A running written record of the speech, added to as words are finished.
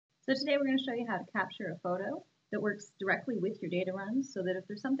So today we're going to show you how to capture a photo that works directly with your data runs so that if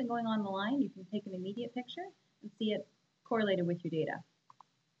there's something going on the line, you can take an immediate picture and see it correlated with your data.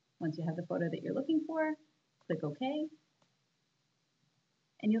 Once you have the photo that you're looking for, click OK.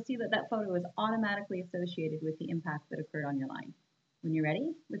 And you'll see that that photo is automatically associated with the impact that occurred on your line. When you're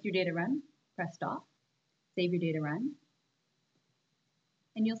ready with your data run, press stop, save your data run.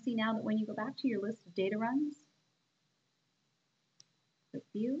 And you'll see now that when you go back to your list of data runs, click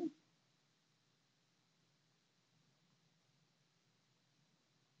View.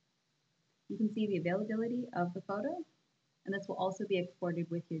 You can see the availability of the photo, and this will also be exported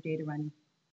with your data run